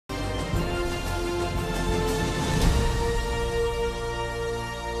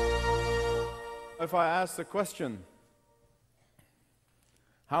If I ask the question,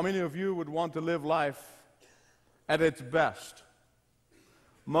 how many of you would want to live life at its best?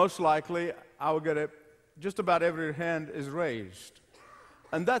 Most likely, I will get it. Just about every hand is raised.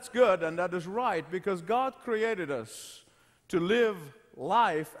 And that's good, and that is right, because God created us to live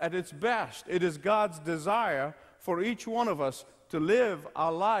life at its best. It is God's desire for each one of us to live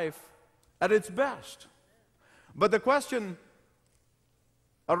our life at its best. But the question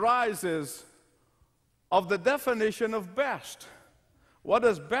arises of the definition of best. What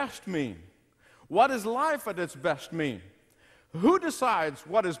does best mean? What does life at its best mean? Who decides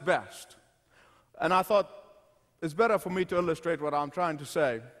what is best? And I thought it's better for me to illustrate what I'm trying to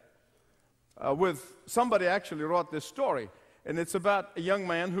say with somebody actually wrote this story. And it's about a young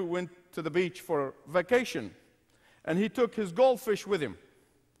man who went to the beach for vacation. And he took his goldfish with him.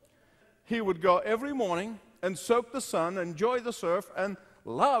 He would go every morning and soak the sun, enjoy the surf, and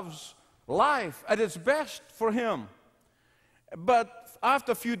loves life at its best for him. But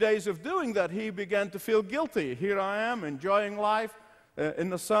after a few days of doing that, he began to feel guilty. Here I am enjoying life in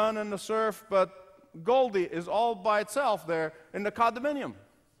the sun and the surf, but Goldie is all by itself there in the condominium.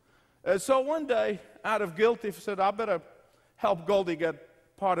 So one day, out of guilt, he said, I better help Goldie get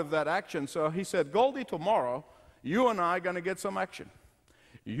part of that action. So he said, Goldie, tomorrow, you and I are going to get some action.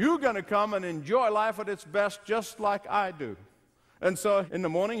 You're going to come and enjoy life at its best just like I do. And so in the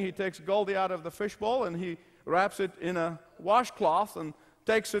morning, he takes Goldie out of the fishbowl and he wraps it in a washcloth and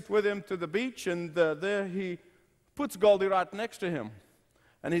takes it with him to the beach, and there he puts Goldie right next to him.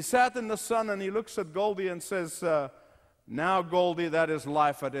 And he sat in the sun and he looks at Goldie and says, now Goldie, that is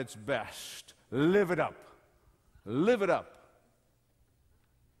life at its best. Live it up. Live it up.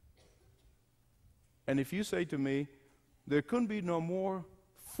 And if you say to me, there couldn't be no more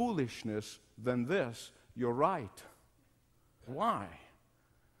foolishness than this, you're right. Why?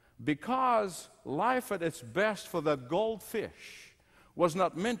 Because life at its best for that goldfish was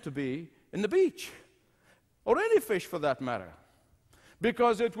not meant to be in the beach, or any fish for that matter,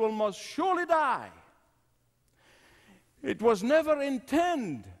 because it will most surely die. It was never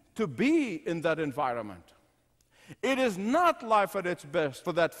intended to be in that environment. It is not life at its best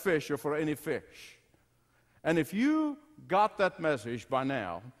for that fish or for any fish. And if you got that message by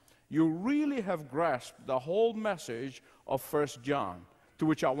now, you really have grasped the whole message of 1 John, to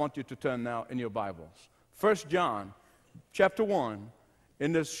which I want you to turn now in your Bibles. 1 John, chapter 1,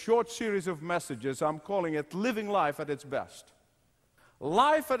 in this short series of messages, I'm calling it Living Life at Its Best.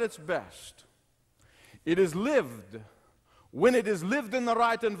 Life at its best. It is lived when it is lived in the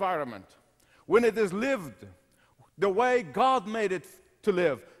right environment, when it is lived the way God made it to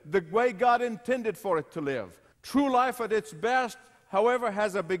live, the way God intended for it to live. True life at its best, however,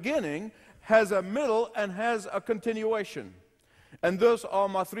 has a beginning, has a middle, and has a continuation. And those are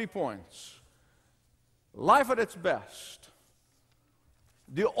my 3 points. Life at its best.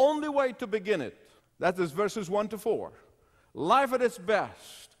 The only way to begin it, that is verses 1 to 4. Life at its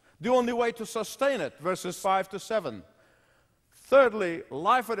best. The only way to sustain it, verses 5 to 7. Thirdly,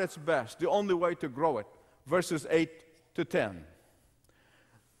 life at its best. The only way to grow it, verses 8 to 10.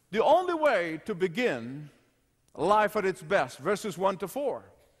 The only way to begin life at its best, verses 1 to 4.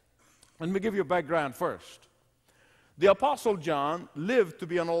 Let me give you a background first. The Apostle John lived to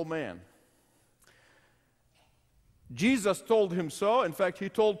be an old man. Jesus told him so. In fact, he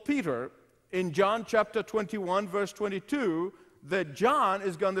told Peter in John chapter 21, verse 22, that John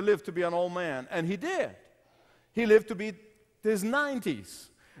is going to live to be an old man. And he did. He lived to be his 90s.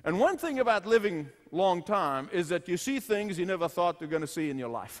 And one thing about living long time is that you see things you never thought you're going to see in your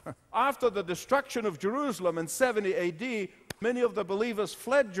life. After the destruction of Jerusalem in 70 AD, many of the believers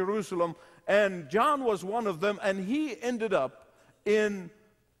fled Jerusalem, and John was one of them, and he ended up in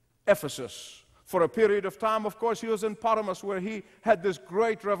Ephesus for a period of time. Of course, he was in Patmos, where he had this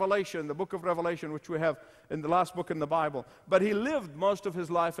great revelation, the book of Revelation, which we have in the last book in the Bible. But he lived most of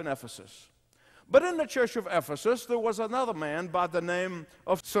his life in Ephesus. But in the church of Ephesus, there was another man by the name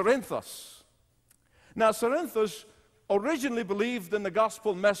of Cerinthus. Now, Cerinthus originally believed in the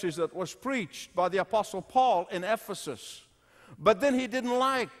gospel message that was preached by the Apostle Paul in Ephesus. But then he didn't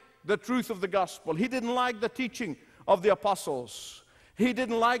like the truth of the gospel. He didn't like the teaching of the apostles. He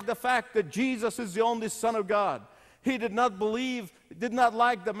didn't like the fact that Jesus is the only Son of God. He did not believe, did not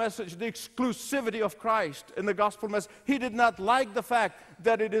like the message, the exclusivity of Christ in the gospel message. He did not like the fact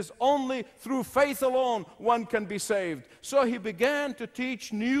that it is only through faith alone one can be saved. So he began to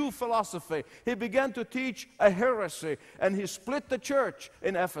teach new philosophy. He began to teach a heresy, and he split the church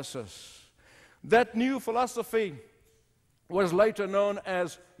in Ephesus. That new philosophy was later known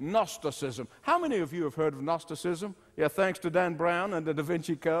as Gnosticism. How many of you have heard of Gnosticism? Yeah, thanks to Dan Brown and the Da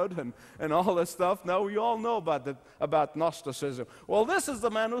Vinci Code and all this stuff. No, you all know about Gnosticism. Well, this is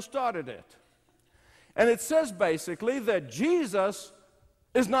the man who started it. And it says basically that Jesus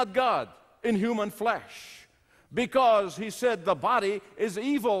is not God in human flesh, because he said the body is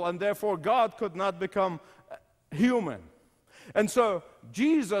evil and therefore God could not become human. And so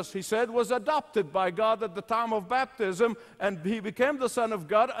Jesus, he said, was adopted by God at the time of baptism, and he became the Son of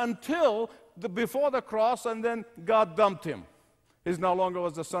God until before the cross, and then God dumped him. He no longer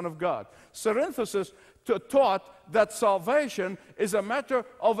was the Son of God. Cerinthus taught that salvation is a matter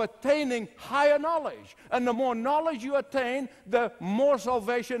of attaining higher knowledge. And the more knowledge you attain, the more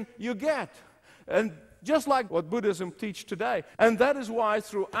salvation you get. And just like what Buddhism teaches today. And that is why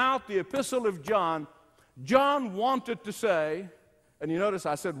throughout the epistle of John, John wanted to say, and you notice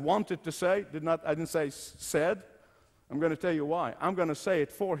I said wanted to say, I didn't say said. I'm going to tell you why. I'm going to say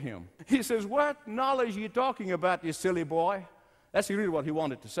it for him. He says, what knowledge are you talking about, you silly boy? That's really what he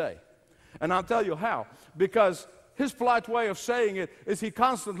wanted to say. And I'll tell you how. Because his polite way of saying it is he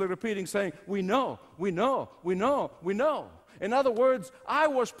constantly repeating, saying, we know, we know, we know, we know. In other words, I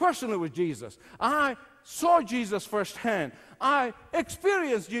was personally with Jesus. I saw Jesus firsthand. I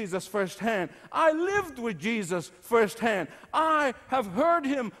experienced Jesus firsthand. I lived with Jesus firsthand. I have heard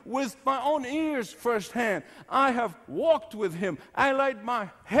him with my own ears firsthand. I have walked with him. I laid my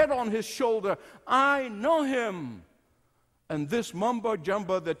head on his shoulder. I know him. And this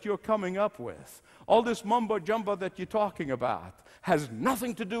mumbo-jumbo that you're coming up with, all this mumbo-jumbo that you're talking about, has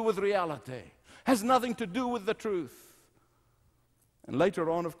nothing to do with reality, has nothing to do with the truth. And later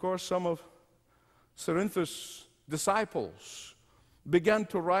on, of course, some of Cerinthus' disciples began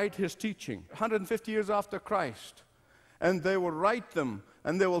to write his teaching 150 years after Christ. And they will write them,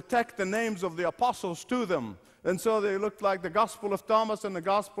 and they will tack the names of the apostles to them. And so they looked like the Gospel of Thomas and the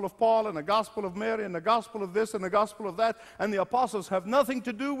Gospel of Paul and the Gospel of Mary and the Gospel of this and the Gospel of that. And the apostles have nothing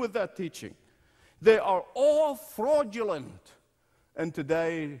to do with that teaching. They are all fraudulent. And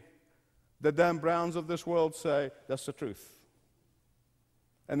today, the Dan Browns of this world say, that's the truth.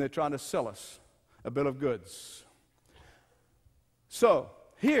 And they're trying to sell us a bill of goods. So,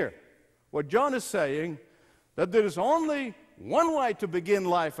 here, what John is saying, that there is only one way to begin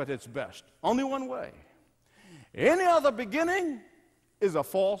life at its best. Only one way. Any other beginning is a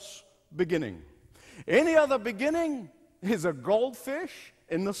false beginning. Any other beginning is a goldfish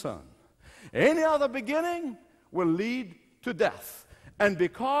in the sun. Any other beginning will lead to death. And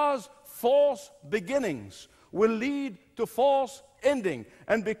because false beginnings will lead to false ending,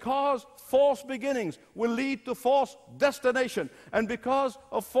 and because false beginnings will lead to false destination, and because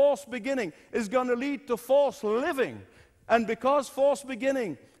a false beginning is going to lead to false living, and because false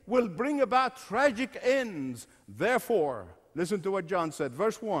beginning will bring about tragic ends, therefore, listen to what John said,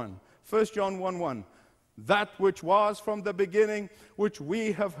 verse 1, 1 John 1:1, that which was from the beginning, which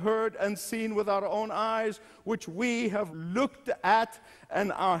we have heard and seen with our own eyes, which we have looked at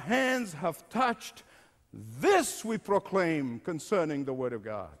and our hands have touched, this we proclaim concerning the Word of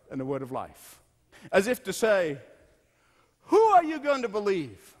God and the Word of life. As if to say, who are you going to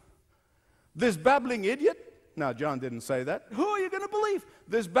believe? This babbling idiot? Now, John didn't say that. Who are you going to believe?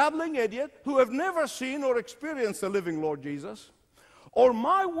 This babbling idiot who have never seen or experienced the living Lord Jesus? Or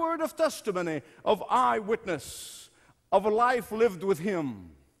my word of testimony, of eyewitness, of a life lived with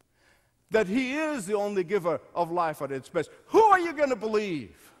him, that he is the only giver of life at its best? Who are you going to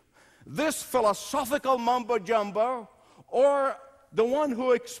believe? This philosophical mumbo-jumbo, or the one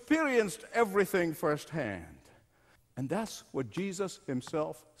who experienced everything firsthand? And that's what Jesus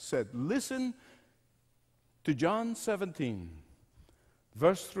himself said. Listen to John 17,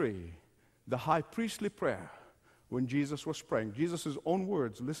 verse 3, the high priestly prayer when Jesus was praying. Jesus' own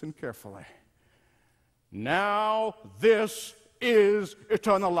words, listen carefully. Now this is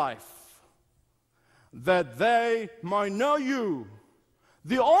eternal life, that they might know you,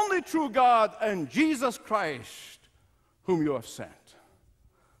 the only true God, and Jesus Christ, whom you have sent.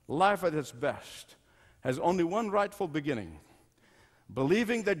 Life at its best has only one rightful beginning: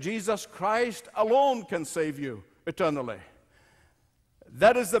 believing that Jesus Christ alone can save you eternally.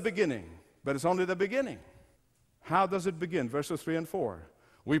 That is the beginning, but it's only the beginning. How does it begin? Verses 3 and 4.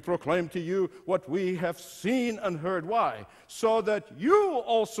 We proclaim to you what we have seen and heard. Why? So that you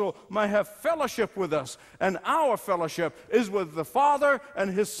also might have fellowship with us. And our fellowship is with the Father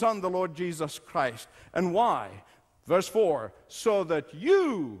and his Son, the Lord Jesus Christ. And why? Verse 4. So that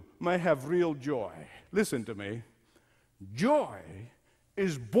you may have real joy. Listen to me. Joy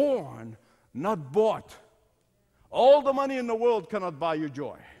is born, not bought. All the money in the world cannot buy you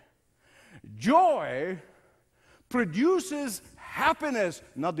joy. Joy produces happiness,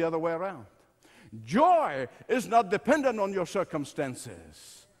 not the other way around. Joy is not dependent on your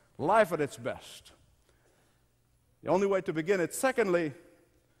circumstances. Life at its best. The only way to begin it. Secondly,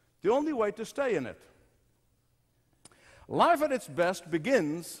 the only way to stay in it. Life at its best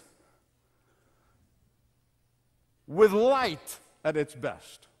begins with light at its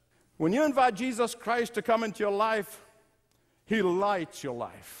best. When you invite Jesus Christ to come into your life, He lights your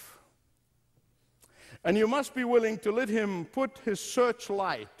life. And you must be willing to let Him put His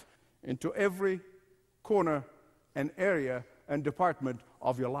searchlight into every corner and area and department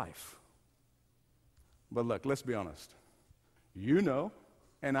of your life. But look, let's be honest. You know,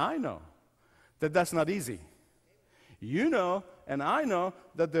 and I know, that that's not easy. You know, and I know,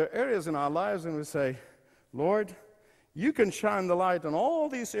 that there are areas in our lives and we say, Lord, you can shine the light on all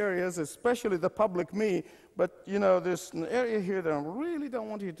these areas, especially the public me, but, you know, there's an area here that I really don't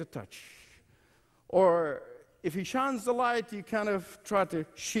want you to touch. Or if He shines the light, you kind of try to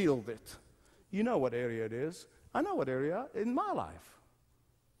shield it. You know what area it is. I know what area in my life.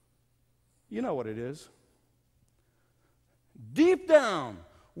 You know what it is. Deep down,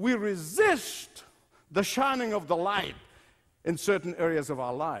 we resist the shining of the light in certain areas of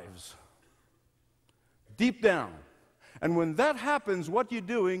our lives. Deep down. And when that happens, what you're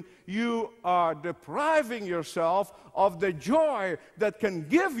doing, you are depriving yourself of the joy that can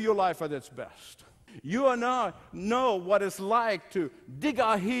give you life at its best. You and I know what it's like to dig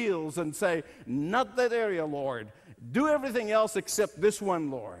our heels and say, not that area, Lord. Do everything else except this one,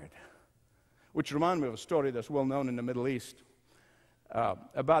 Lord. Which reminds me of a story that's well known in the Middle East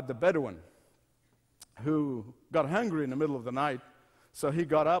about the Bedouin who got hungry in the middle of the night. So he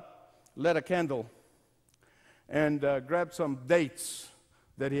got up, lit a candle, and grabbed some dates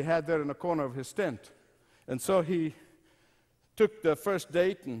that he had there in the corner of his tent. And so he took the first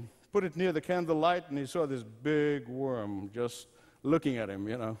date and put it near the candlelight, and he saw this big worm just looking at him,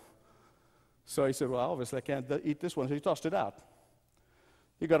 you know. So he said, well, obviously I can't eat this one. So he tossed it out.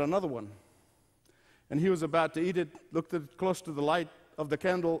 He got another one. And he was about to eat it, looked at it close to the light of the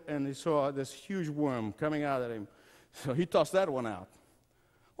candle, and he saw this huge worm coming out at him. So he tossed that one out.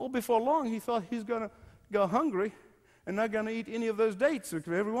 Well, before long, he thought he's going to go hungry and not going to eat any of those dates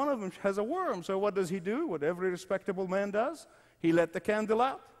because every one of them has a worm. So what does he do? What every respectable man does? He let the candle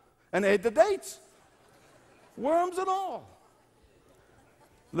out and ate the dates. Worms and all.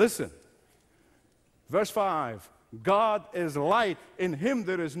 Listen. Verse 5. God is light. In Him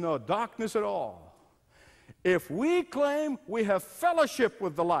there is no darkness at all. If we claim we have fellowship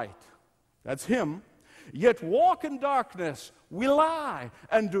with the light, that's Him, yet walk in darkness, we lie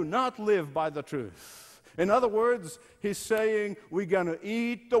and do not live by the truth. In other words, He's saying we're going to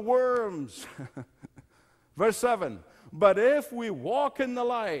eat the worms. Verse 7, but if we walk in the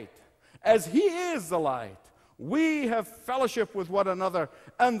light, as He is the light, we have fellowship with one another,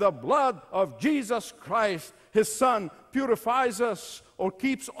 and the blood of Jesus Christ, His Son, purifies us, or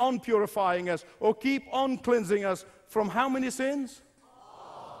keeps on purifying us, or keep on cleansing us from how many sins?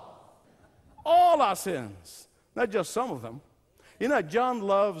 All our sins, not just some of them. You know, John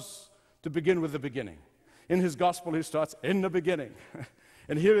loves to begin with the beginning. In his gospel, he starts, in the beginning.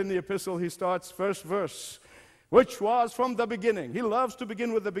 And here in the epistle, he starts first verse, which was from the beginning. He loves to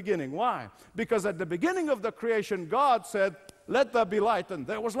begin with the beginning. Why? Because at the beginning of the creation, God said, let there be light, and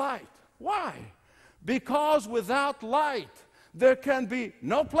there was light. Why? Because without light, there can be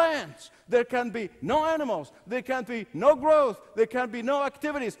no plants, there can be no animals, there can be no growth, there can be no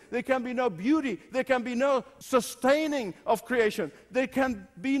activities, there can be no beauty, there can be no sustaining of creation, there can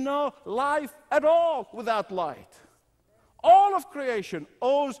be no life at all without light. All of creation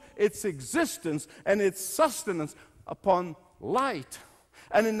owes its existence and its sustenance upon light.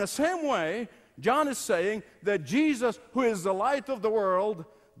 And in the same way, John is saying that Jesus, who is the light of the world,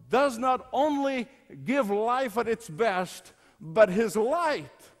 does not only give life at its best, but His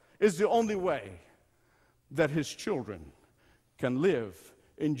light is the only way that His children can live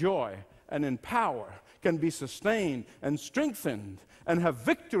in joy and in power, can be sustained and strengthened, and have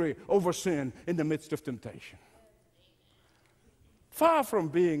victory over sin in the midst of temptation. Far from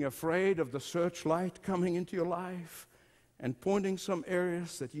being afraid of the searchlight coming into your life and pointing some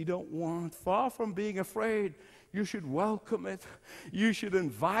areas that you don't want, far from being afraid, you should welcome it. You should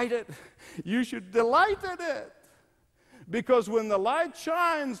invite it. You should delight in it. Because when the light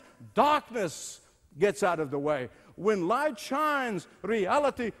shines, darkness gets out of the way. When light shines,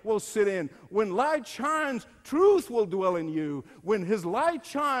 reality will sit in. When light shines, truth will dwell in you. When His light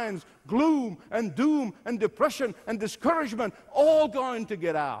shines, gloom and doom and depression and discouragement all going to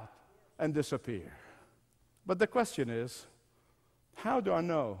get out and disappear. But the question is, how do I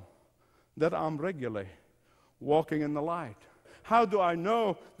know that I'm regularly walking in the light? How do I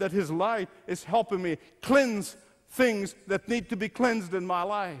know that His light is helping me cleanse things that need to be cleansed in my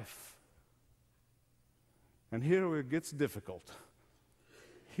life? And here it gets difficult.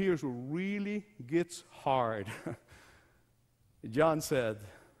 Here's where it really gets hard. John said,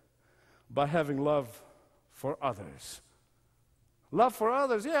 by having love for others. Love for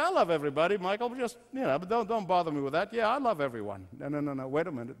others? Yeah, I love everybody, Michael. Just, but don't bother me with that. Yeah, I love everyone. No. Wait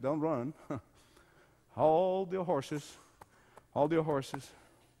a minute. Don't run. Hold your horses. Hold your horses.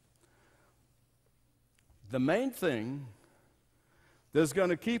 The main thing that's going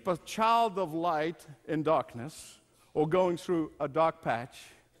to keep a child of light in darkness or going through a dark patch,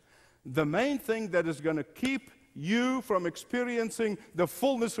 the main thing that is going to keep you from experiencing the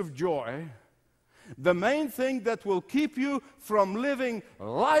fullness of joy, the main thing that will keep you from living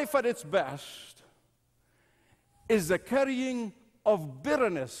life at its best, is the carrying of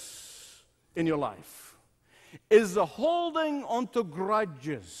bitterness in your life, is the holding onto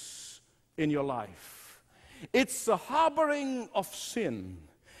grudges in your life. It's the harboring of sin.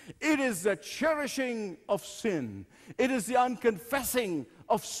 It is the cherishing of sin. It is the unconfessing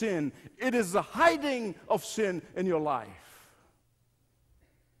of sin. It is the hiding of sin in your life.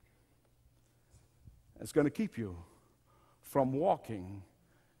 It's going to keep you from walking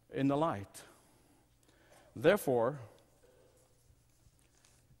in the light. Therefore,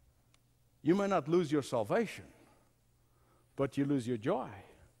 you may not lose your salvation, but you lose your joy.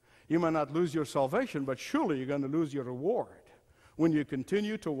 You may not lose your salvation, but surely you're going to lose your reward when you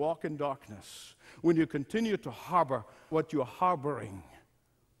continue to walk in darkness, when you continue to harbor what you're harboring.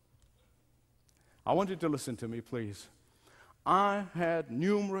 I want you to listen to me, please. I had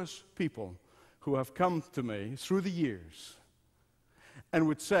numerous people who have come to me through the years and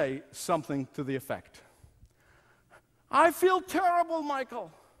would say something to the effect, I feel terrible,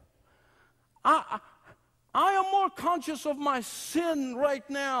 Michael. I am more conscious of my sin right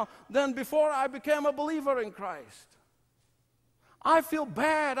now than before I became a believer in Christ. I feel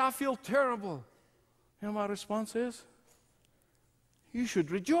bad. I feel terrible. And my response is, you should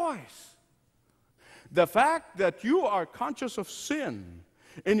rejoice. The fact that you are conscious of sin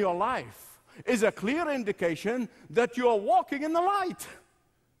in your life is a clear indication that you are walking in the light.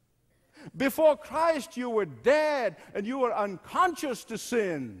 Before Christ, you were dead and you were unconscious to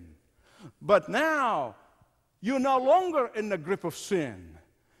sin. But now, you're no longer in the grip of sin.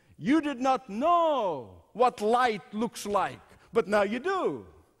 You did not know what light looks like, but now you do.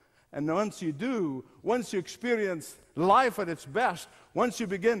 And once you do, once you experience life at its best, once you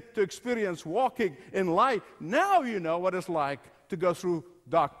begin to experience walking in light, now you know what it's like to go through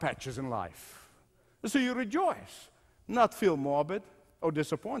dark patches in life. So you rejoice, not feel morbid or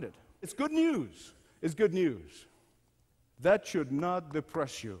disappointed. It's good news. It's good news. That should not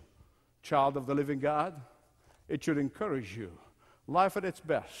depress you, child of the living God. It should encourage you. Life at its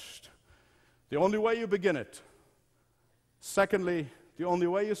best. The only way you begin it. Secondly, the only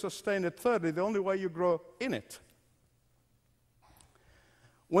way you sustain it. Thirdly, the only way you grow in it.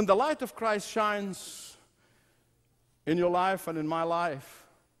 When the light of Christ shines in your life and in my life,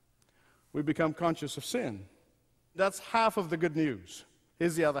 we become conscious of sin. That's half of the good news.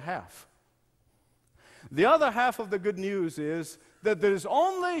 Here's the other half. The other half of the good news is that there is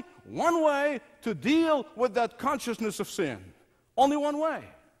only one way to deal with that consciousness of sin. Only one way.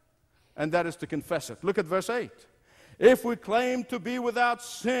 And that is to confess it. Look at verse 8. If we claim to be without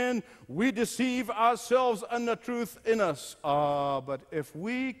sin, we deceive ourselves and the truth in us. But if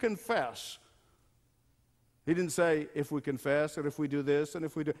we confess, he didn't say if we confess or if we do this and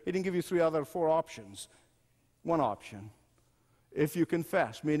if we do. He didn't give you four options. One option. If you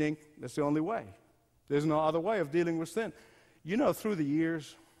confess, meaning that's the only way. There's no other way of dealing with sin. You know, through the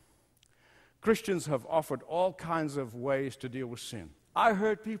years, Christians have offered all kinds of ways to deal with sin. I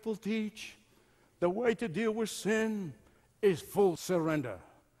heard people teach the way to deal with sin is full surrender.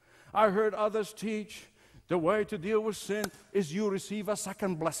 I heard others teach the way to deal with sin is you receive a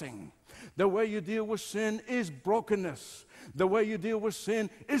second blessing. The way you deal with sin is brokenness. The way you deal with sin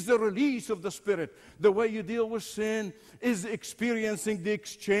is the release of the Spirit. The way you deal with sin is experiencing the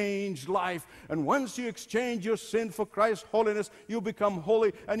exchanged life. And once you exchange your sin for Christ's holiness, you become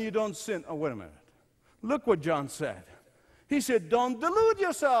holy and you don't sin. Oh, wait a minute. Look what John said. He said, don't delude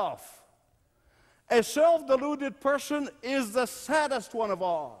yourself. A self-deluded person is the saddest one of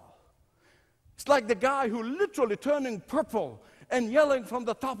all. It's like the guy who literally turning purple and yelling from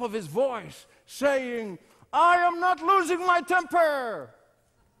the top of his voice, saying, I am not losing my temper.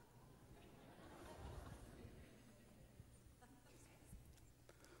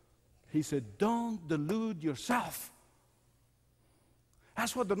 He said, don't delude yourself.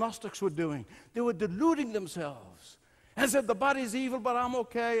 That's what the Gnostics were doing. They were deluding themselves and said, the body's evil, but I'm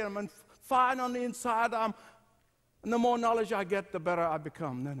okay. I'm fine on the inside. And the more knowledge I get, the better I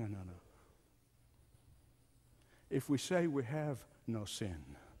become. No. If we say we have no sin,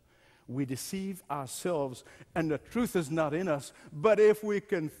 we deceive ourselves, and the truth is not in us. But if we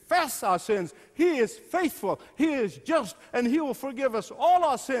confess our sins, He is faithful, He is just, and He will forgive us all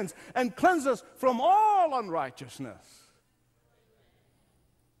our sins and cleanse us from all unrighteousness.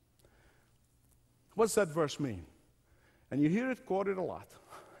 What's that verse mean? And you hear it quoted a lot.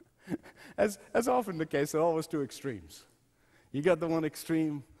 As often the case, there are always two extremes. You got the one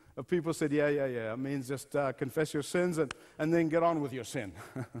extreme of people said, yeah. It means just confess your sins and then get on with your sin.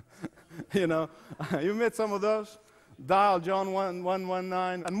 You know, you met some of those? Dial John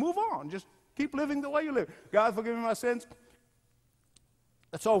 1:19 and move on. Just keep living the way you live. God, forgive me my sins.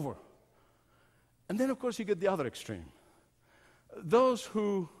 That's over. And then, of course, you get the other extreme. Those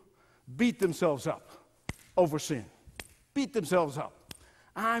who beat themselves up over sin. Beat themselves up.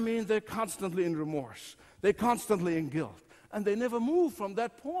 I mean, they're constantly in remorse. They're constantly in guilt. And they never move from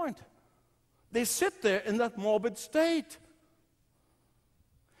that point. They sit there in that morbid state.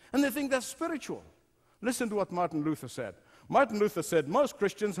 And they think that's spiritual. Listen to what Martin Luther said. Martin Luther said, most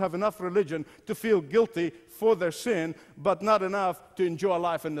Christians have enough religion to feel guilty for their sin, but not enough to enjoy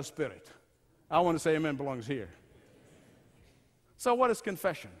life in the Spirit. I want to say amen belongs here. So what is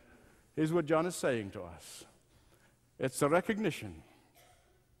confession? Here's what John is saying to us. It's a recognition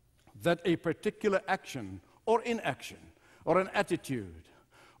that a particular action or inaction or an attitude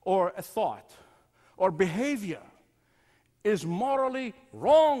or a thought or behavior is morally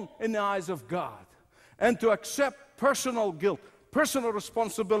wrong in the eyes of God, and to accept personal guilt, personal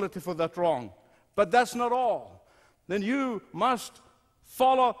responsibility for that wrong. But that's not all. Then you must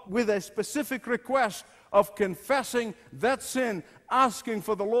follow with a specific request of confessing that sin, asking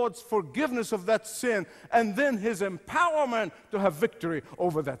for the Lord's forgiveness of that sin, and then His empowerment to have victory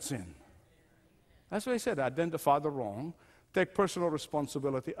over that sin. That's what He said. Identify the wrong, take personal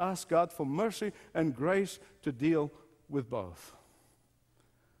responsibility, ask God for mercy and grace to deal with both.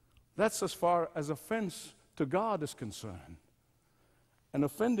 That's as far as offense to God is concerned. And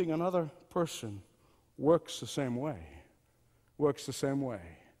offending another person works the same way. Works the same way.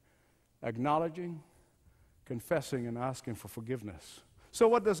 Acknowledging, confessing, and asking for forgiveness. So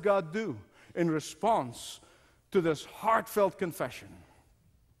what does God do in response to this heartfelt confession?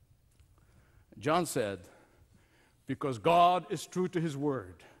 John said, because God is true to His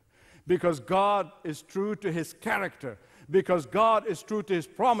word, because God is true to His character, because God is true to His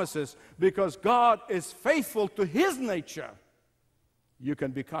promises, because God is faithful to His nature, you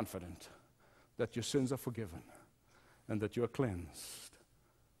can be confident that your sins are forgiven and that you're cleansed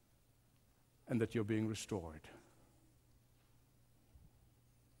and that you're being restored.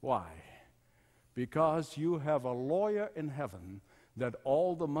 Why? Because you have a lawyer in heaven that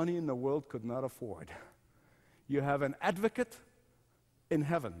all the money in the world could not afford. You have an advocate in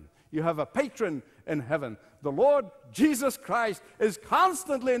heaven. You have a patron in heaven. The Lord Jesus Christ is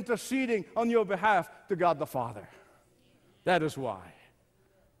constantly interceding on your behalf to God the Father. That is why.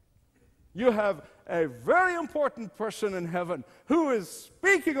 You have a very important person in heaven who is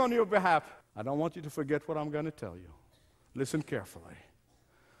speaking on your behalf. I don't want you to forget what I'm going to tell you. Listen carefully.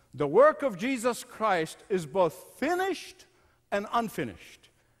 The work of Jesus Christ is both finished and unfinished.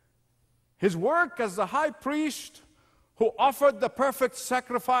 His work as the high priest who offered the perfect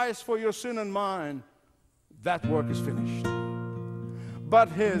sacrifice for your sin and mine, that work is finished. But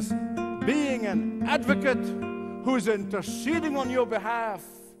His being an advocate who is interceding on your behalf,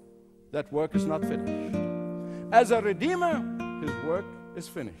 that work is not finished. As a redeemer, His work is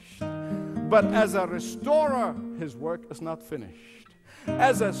finished. But as a restorer, His work is not finished.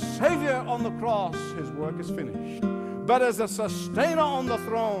 As a Savior on the cross, His work is finished. But as a sustainer on the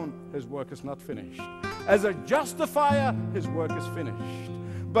throne, His work is not finished. As a justifier, His work is finished.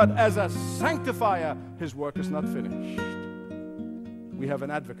 But as a sanctifier, His work is not finished. We have an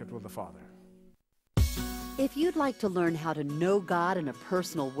advocate with the Father. If you'd like to learn how to know God in a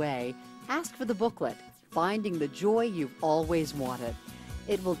personal way, ask for the booklet, Finding the Joy You've Always Wanted.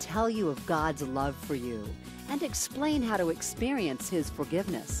 It will tell you of God's love for you and explain how to experience His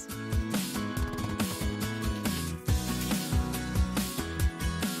forgiveness.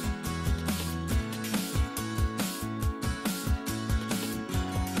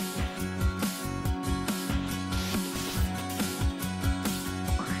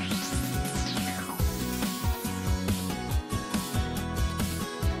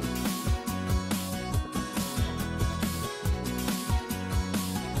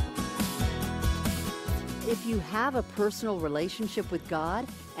 If you have a personal relationship with God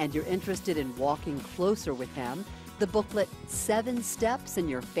and you're interested in walking closer with Him, the booklet 7 Steps in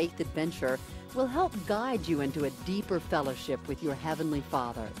Your Faith Adventure will help guide you into a deeper fellowship with your Heavenly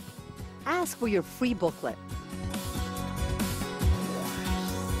Father. Ask for your free booklet.